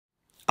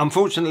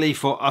Unfortunately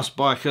for us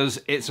bikers,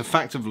 it's a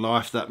fact of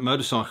life that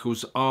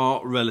motorcycles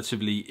are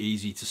relatively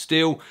easy to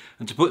steal,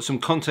 and to put some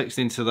context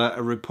into that,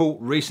 a report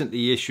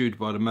recently issued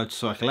by the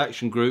Motorcycle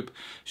Action Group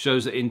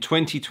shows that in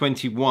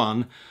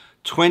 2021,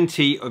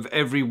 20 of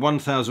every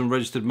 1,000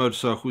 registered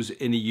motorcycles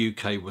in the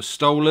UK were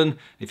stolen.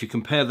 If you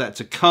compare that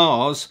to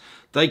cars,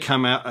 they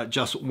come out at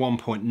just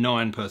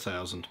 1.9 per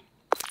thousand.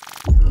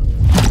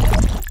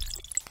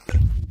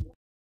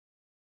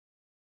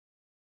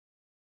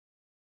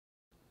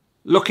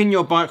 Locking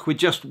your bike with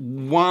just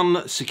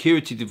one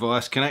security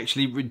device can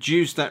actually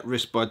reduce that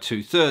risk by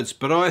 2/3,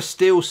 but I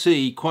still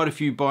see quite a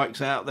few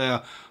bikes out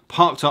there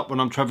parked up when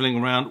I'm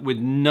travelling around with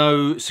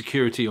no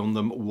security on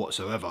them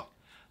whatsoever.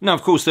 Now,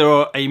 of course, there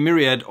are a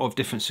myriad of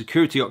different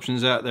security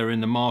options out there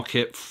in the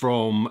market,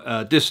 from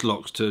disc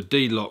locks to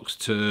D-locks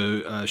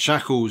to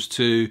shackles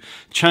to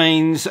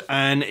chains,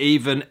 and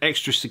even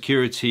extra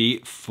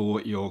security for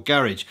your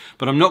garage.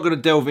 But I'm not going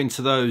to delve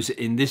into those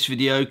in this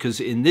video, because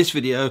in this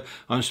video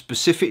I'm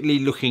specifically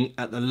looking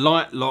at the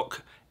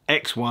Litelok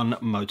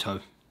X1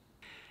 Moto.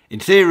 In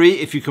theory,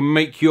 if you can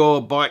make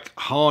your bike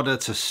harder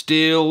to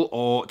steal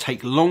or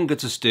take longer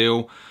to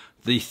steal,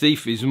 the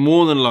thief is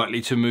more than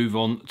likely to move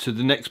on to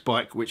the next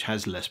bike which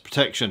has less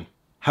protection.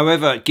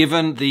 However,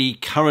 given the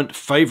current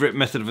favourite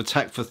method of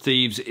attack for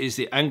thieves is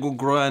the angle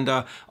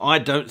grinder, I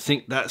don't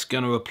think that's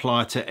going to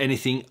apply to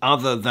anything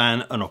other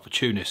than an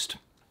opportunist.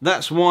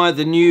 That's why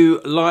the new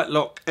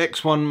Litelok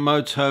X1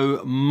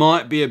 Moto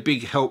might be a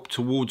big help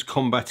towards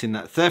combating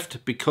that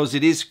theft, because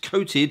it is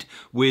coated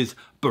with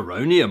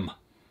Barronium.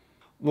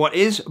 What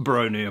is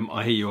Barronium,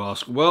 I hear you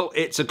ask? Well,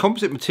 it's a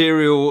composite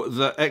material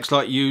that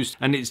X-Lite used,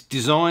 and it's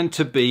designed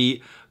to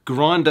be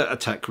grinder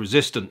attack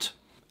resistant.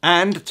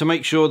 And to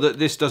make sure that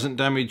this doesn't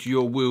damage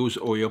your wheels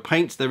or your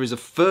paint, there is a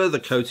further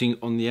coating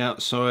on the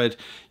outside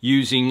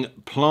using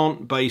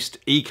plant-based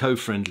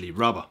eco-friendly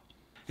rubber.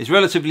 It's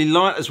relatively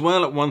light as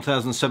well at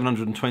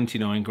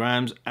 1,729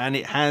 grams, and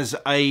it has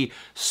a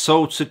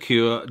Sold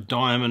Secure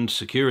Diamond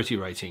security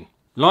rating.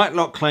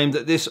 Litelok claimed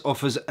that this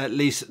offers at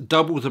least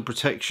double the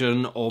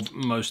protection of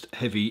most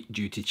heavy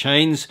duty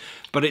chains,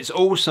 but it's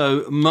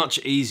also much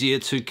easier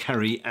to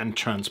carry and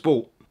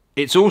transport.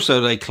 It's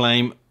also, they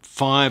claim,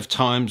 5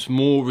 times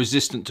more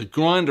resistant to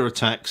grinder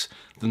attacks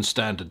than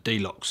standard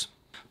D-locks.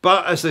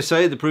 But as they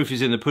say, the proof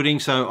is in the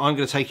pudding, so I'm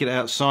going to take it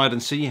outside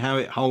and see how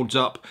it holds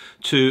up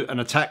to an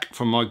attack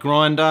from my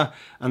grinder,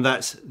 and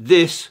that's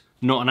this,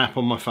 not an app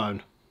on my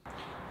phone.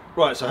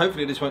 Right, so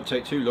hopefully this won't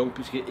take too long,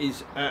 because it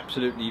is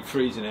absolutely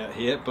freezing out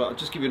here, but I'll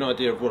just give you an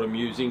idea of what I'm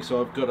using.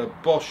 So I've got a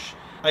Bosch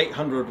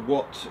 800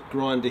 watt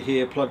grinder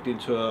here plugged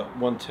into a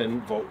 110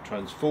 volt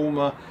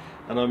transformer,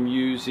 and I'm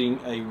using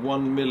a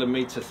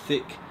 1mm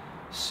thick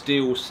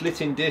steel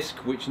slitting disc,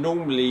 which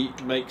normally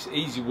makes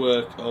easy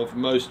work of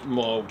most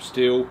mild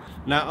steel.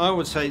 Now, I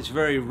would say it's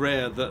very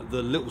rare that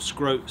the little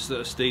scroats that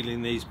are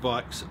stealing these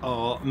bikes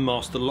are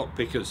master lock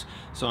pickers,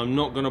 so I'm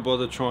not going to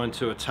bother trying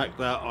to attack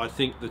that. I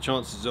think the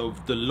chances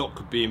of the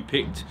lock being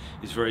picked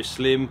is very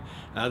slim.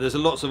 There's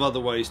lots of other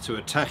ways to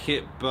attack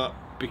it, but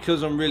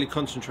because I'm really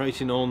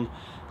concentrating on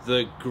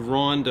the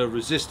grinder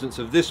resistance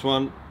of this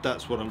one,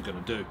 that's what I'm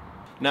going to do.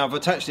 Now, I've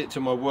attached it to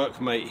my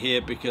workmate here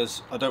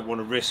because I don't want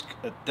to risk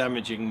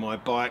damaging my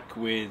bike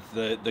with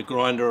the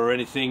grinder or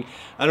anything,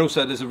 and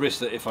also there's a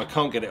risk that if I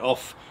can't get it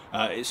off,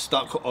 it's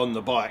stuck on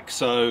the bike.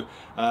 So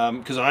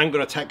because I am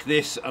going to attack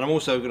this, and I'm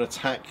also going to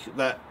attack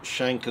that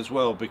shank as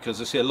well, because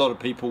I see a lot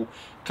of people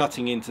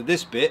cutting into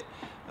this bit,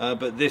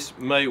 but this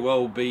may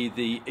well be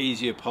the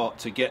easier part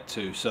to get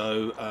to.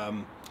 So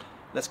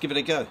let's give it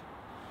a go.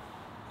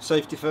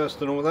 Safety first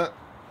and all that.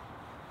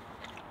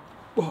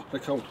 Oh,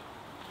 they're cold.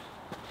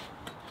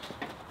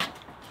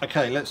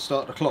 Okay, let's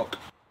start the clock.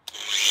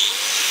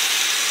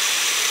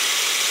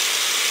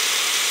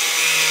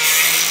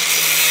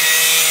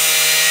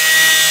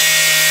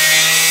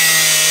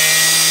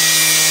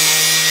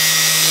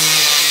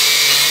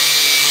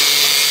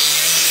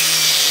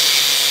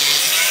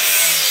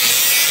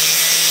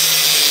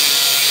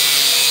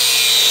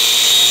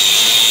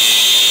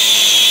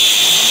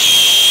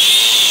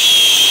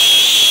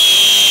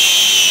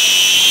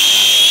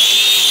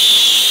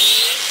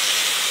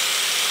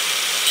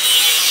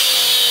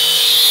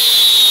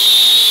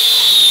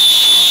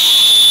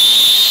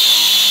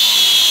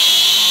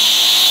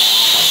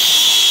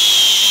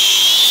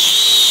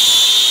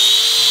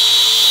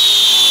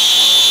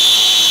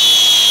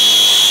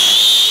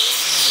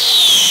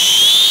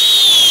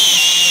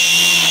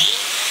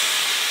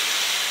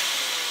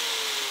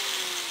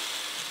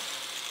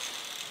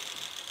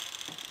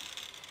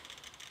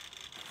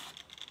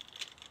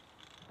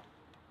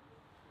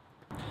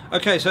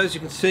 Okay, so as you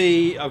can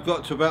see, I've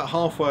got to about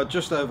halfway,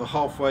 just over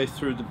halfway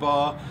through the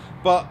bar,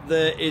 but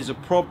there is a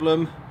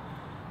problem.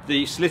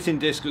 The slitting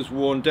disc has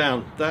worn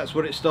down. That's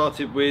what it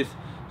started with.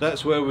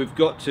 That's where we've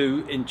got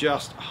to in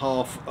just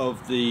half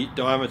of the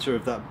diameter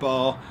of that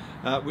bar,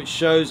 which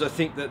shows, I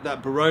think, that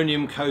that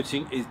Barronium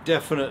coating is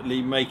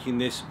definitely making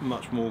this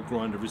much more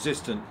grinder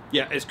resistant.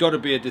 Yeah, it's got to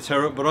be a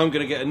deterrent, but I'm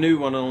going to get a new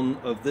one on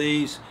of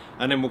these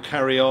and then we'll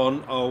carry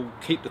on. I'll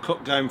keep the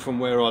clock going from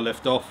where I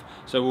left off,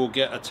 so we'll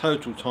get a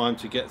total time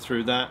to get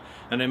through that,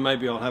 and then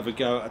maybe I'll have a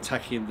go at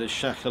attacking the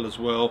shackle as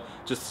well,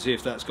 just to see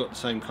if that's got the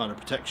same kind of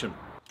protection.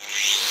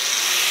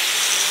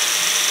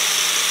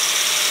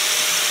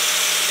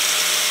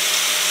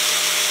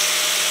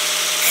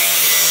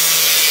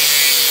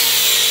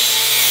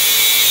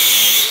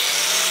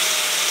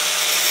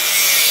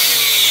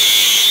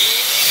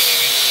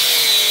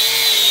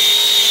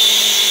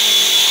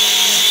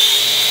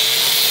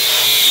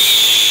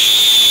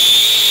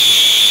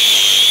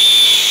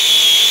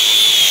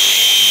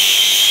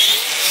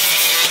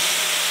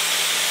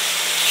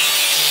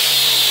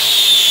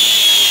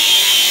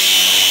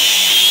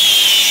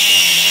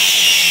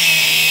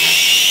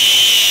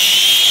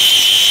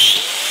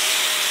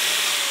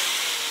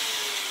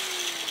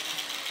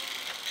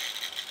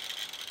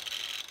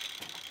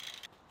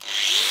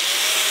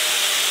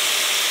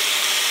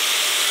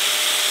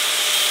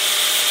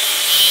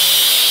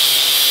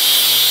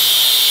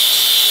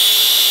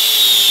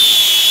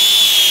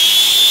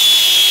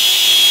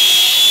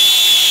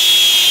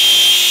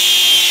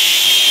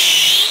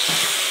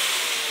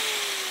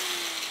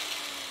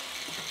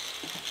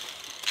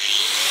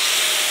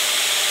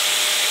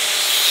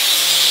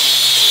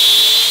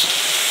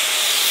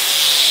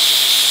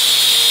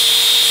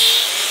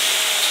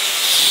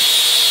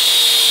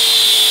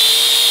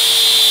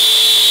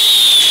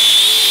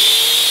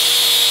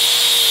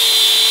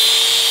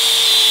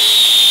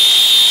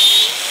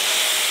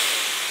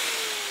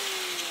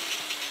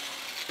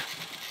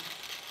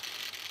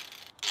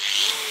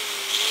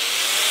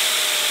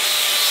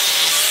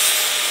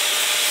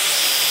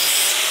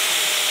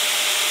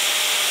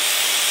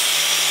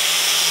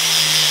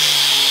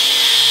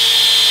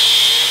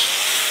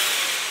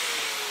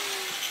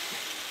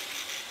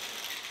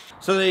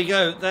 So there you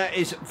go, that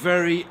is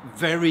very,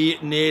 very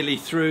nearly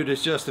through.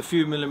 There's just a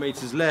few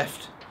millimeters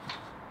left,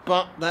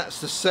 but that's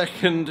the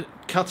second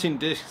cutting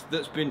disc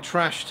that's been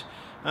trashed,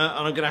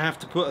 and I'm going to have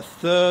to put a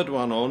third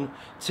one on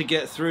to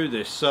get through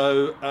this.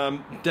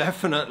 So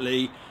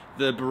definitely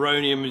the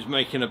Barronium is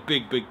making a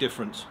big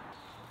difference.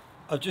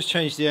 I've just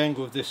changed the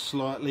angle of this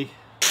slightly.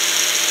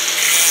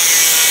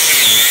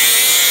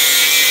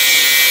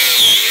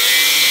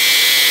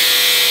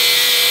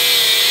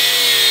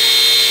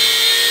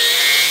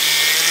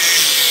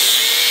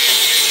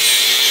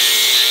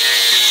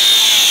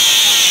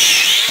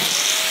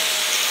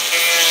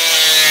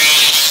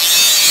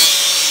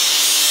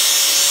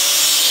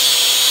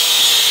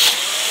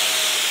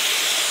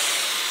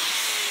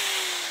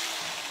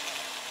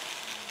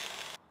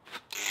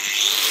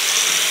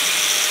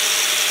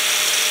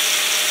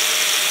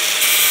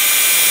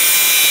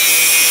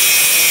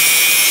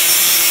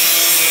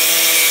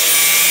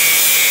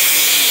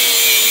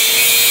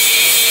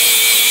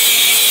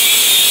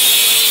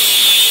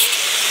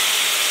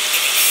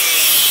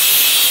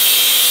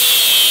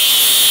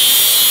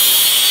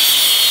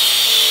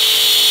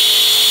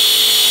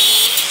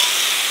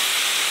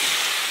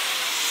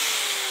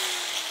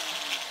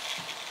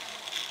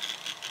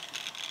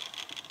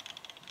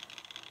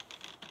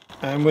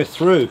 And we're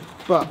through,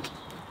 but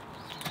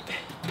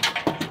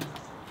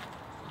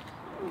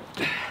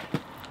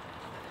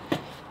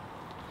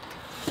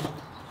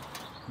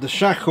the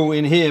shackle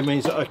in here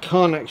means that I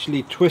can't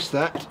actually twist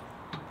that,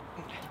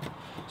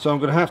 so I'm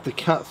going to have to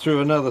cut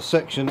through another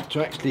section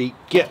to actually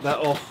get that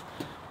off,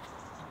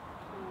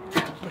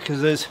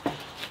 because there's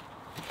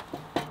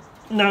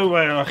no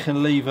way I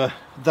can lever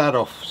that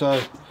off.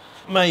 So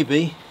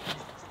maybe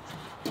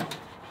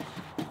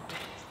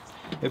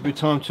it'll be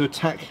time to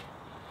attack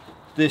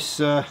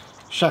this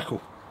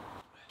shackle.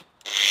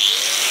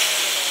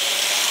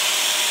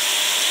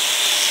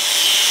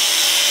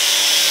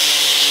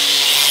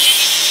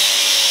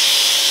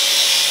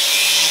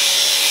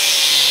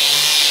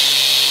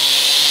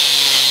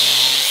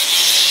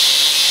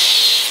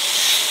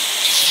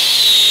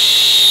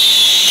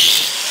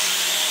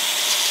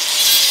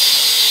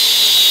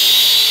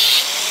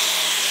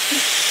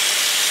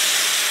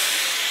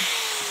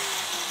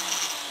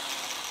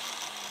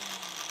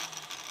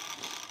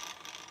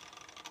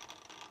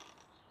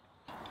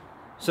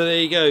 So there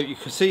you go, you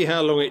can see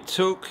how long it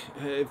took.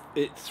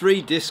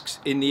 3 discs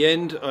in the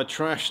end I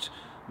trashed,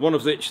 one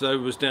of which though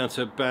was down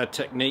to bad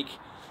technique,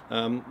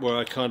 where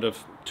I kind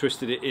of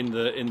twisted it in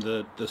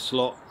the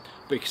slot,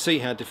 but you can see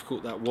how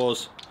difficult that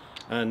was.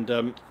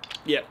 And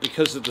yeah,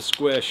 because of the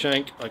square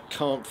shank I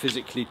can't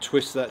physically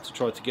twist that to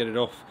try to get it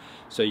off,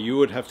 so you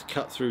would have to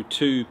cut through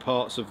 2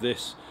 parts of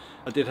this.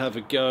 I did have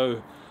a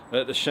go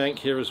at the shank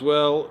here as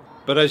well,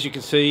 but as you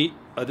can see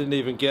I didn't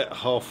even get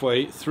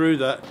halfway through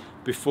that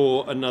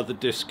before another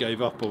disc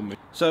gave up on me.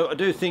 So I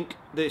do think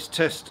this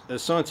test,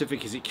 as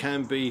scientific as it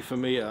can be for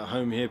me at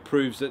home here,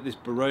 proves that this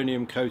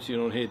Barronium coating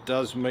on here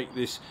does make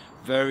this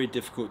very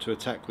difficult to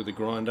attack with a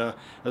grinder.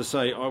 As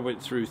I say, I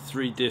went through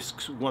 3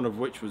 discs, one of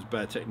which was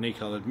bad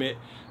technique, I'll admit,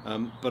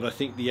 but I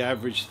think the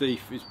average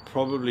thief is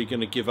probably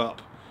going to give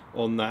up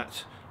on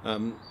that.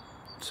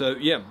 So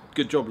yeah,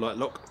 good job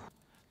Litelok.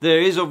 There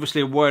is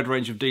obviously a wide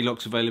range of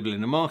D-locks available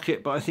in the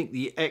market, but I think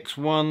the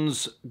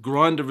X1's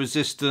grinder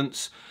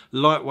resistance,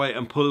 lightweight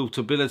and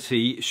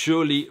portability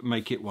surely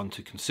make it one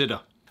to consider.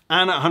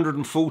 And at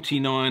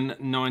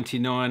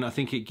 $149.99, I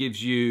think it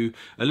gives you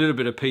a little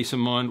bit of peace of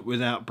mind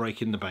without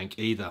breaking the bank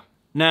either.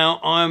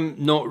 Now,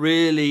 I'm not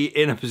really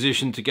in a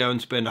position to go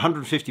and spend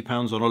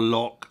 £150 on a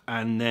lock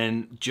and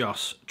then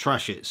just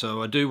trash it.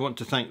 So I do want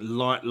to thank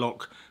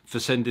Litelok for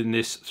sending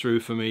this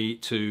through for me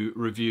to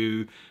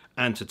review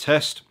and to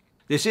test.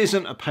 This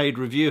isn't a paid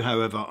review,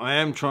 however. I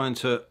am trying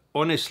to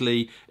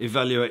honestly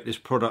evaluate this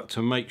product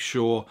to make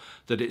sure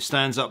that it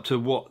stands up to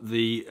what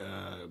the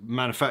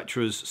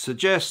manufacturers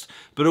suggest,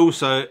 but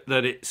also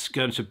that it's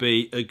going to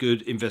be a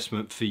good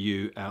investment for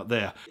you out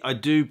there. I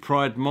do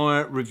pride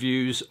my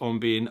reviews on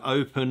being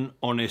open,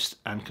 honest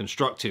and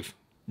constructive.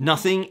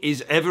 Nothing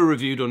is ever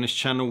reviewed on this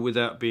channel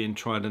without being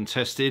tried and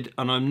tested,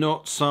 and I'm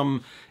not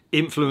some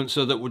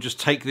influencer that will just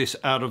take this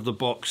out of the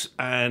box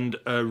and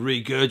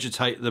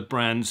regurgitate the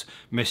brand's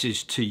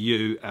message to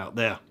you out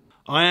there.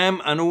 I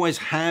am and always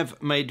have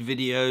made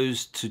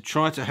videos to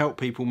try to help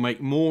people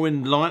make more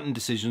enlightened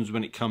decisions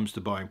when it comes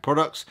to buying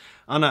products,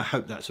 and I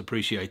hope that's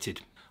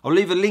appreciated. I'll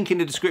leave a link in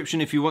the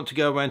description if you want to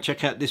go away and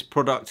check out this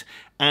product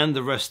and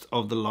the rest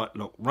of the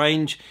Litelok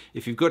range.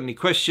 If you've got any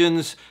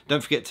questions,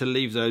 don't forget to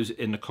leave those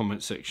in the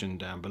comment section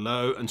down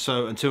below. And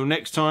so until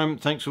next time,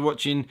 thanks for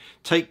watching,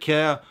 take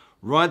care,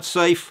 ride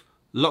safe,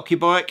 lock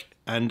your bike,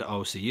 and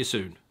I'll see you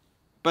soon.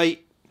 Bye.